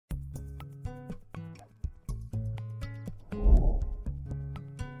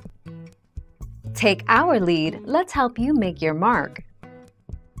Take our lead, let's help you make your mark.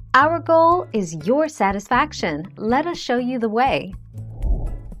 Our goal is your satisfaction. Let us show you the way.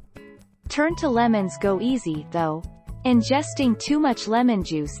 Turn to lemons go easy, though. Ingesting too much lemon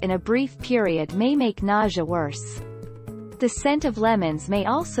juice in a brief period may make nausea worse. The scent of lemons may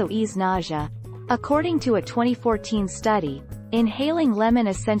also ease nausea. According to a 2014 study, inhaling lemon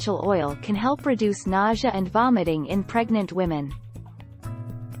essential oil can help reduce nausea and vomiting in pregnant women.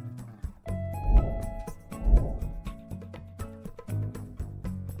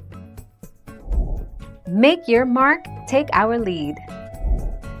 Make your mark, take our lead.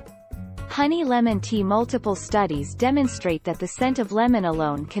 Honey lemon tea. Multiple studies demonstrate that the scent of lemon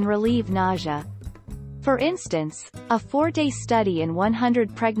alone can relieve nausea. For instance, a 4-day study in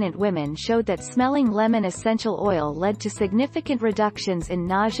 100 pregnant women showed that smelling lemon essential oil led to significant reductions in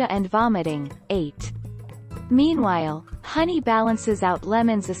nausea and vomiting. 8. Meanwhile, honey balances out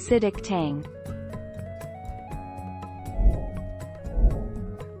lemon's acidic tang.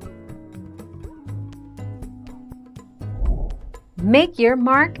 Make your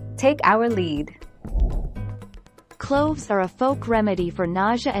mark, take our lead. Cloves are a folk remedy for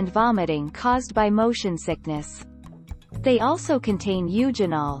nausea and vomiting caused by motion sickness. They also contain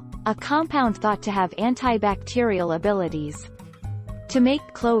eugenol, a compound thought to have antibacterial abilities. To make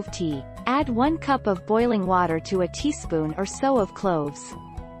clove tea, add 1 cup of boiling water to a teaspoon or so of cloves.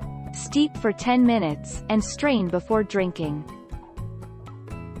 Steep for 10 minutes, and strain before drinking.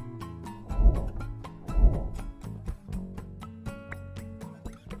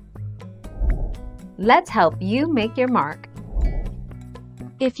 Let's help you make your mark.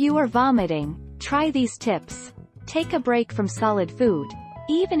 If you are vomiting, try these tips. Take a break from solid food,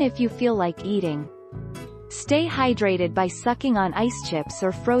 even if you feel like eating. Stay hydrated by sucking on ice chips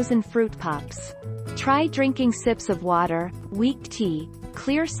or frozen fruit pops. Try drinking sips of water, weak tea,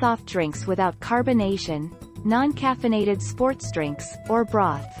 clear soft drinks without carbonation, non-caffeinated sports drinks, or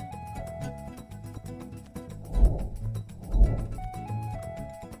broth.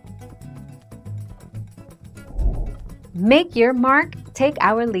 Make your mark, take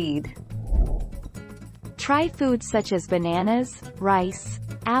our lead. Try foods such as bananas, rice,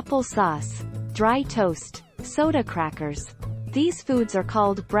 applesauce, dry toast, soda crackers. These foods are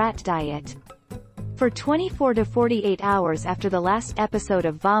called brat diet. For 24 to 48 hours after the last episode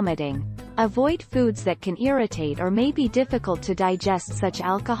of vomiting, avoid foods that can irritate or may be difficult to digest, such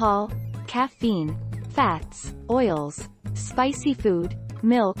alcohol, caffeine, fats, oils, spicy food,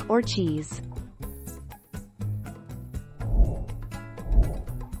 milk or cheese.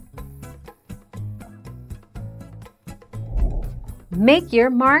 Make your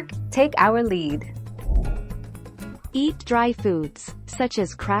mark, take our lead. Eat dry foods, such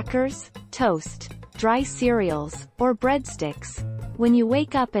as crackers, toast, dry cereals, or breadsticks, when you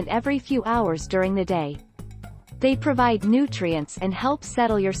wake up and every few hours during the day. They provide nutrients and help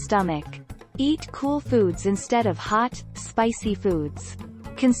settle your stomach. Eat cool foods instead of hot, spicy foods.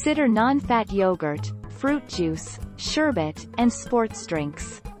 Consider non-fat yogurt, fruit juice, sherbet, and sports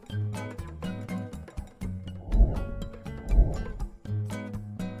drinks.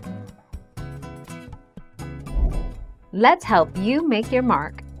 Let's help you make your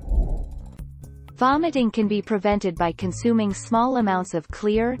mark. Vomiting can be prevented by consuming small amounts of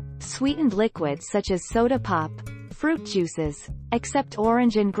clear, sweetened liquids such as soda pop, fruit juices, except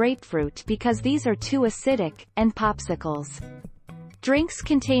orange and grapefruit because these are too acidic, and popsicles. Drinks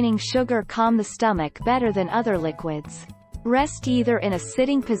containing sugar calm the stomach better than other liquids. Rest either in a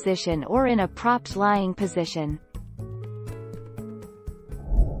sitting position or in a propped lying position.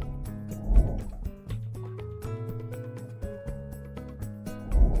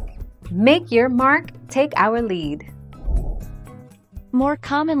 Make your mark, take our lead. More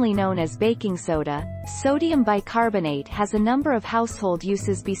commonly known as baking soda, sodium bicarbonate has a number of household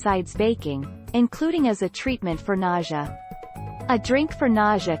uses besides baking, including as a treatment for nausea. A drink for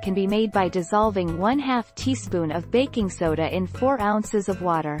nausea can be made by dissolving 1/2 teaspoon of baking soda in 4 ounces of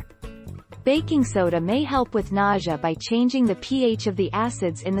water. Baking soda may help with nausea by changing the pH of the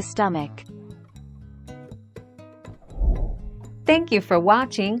acids in the stomach. Thank you for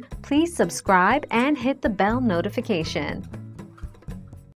watching. Please subscribe and hit the bell notification.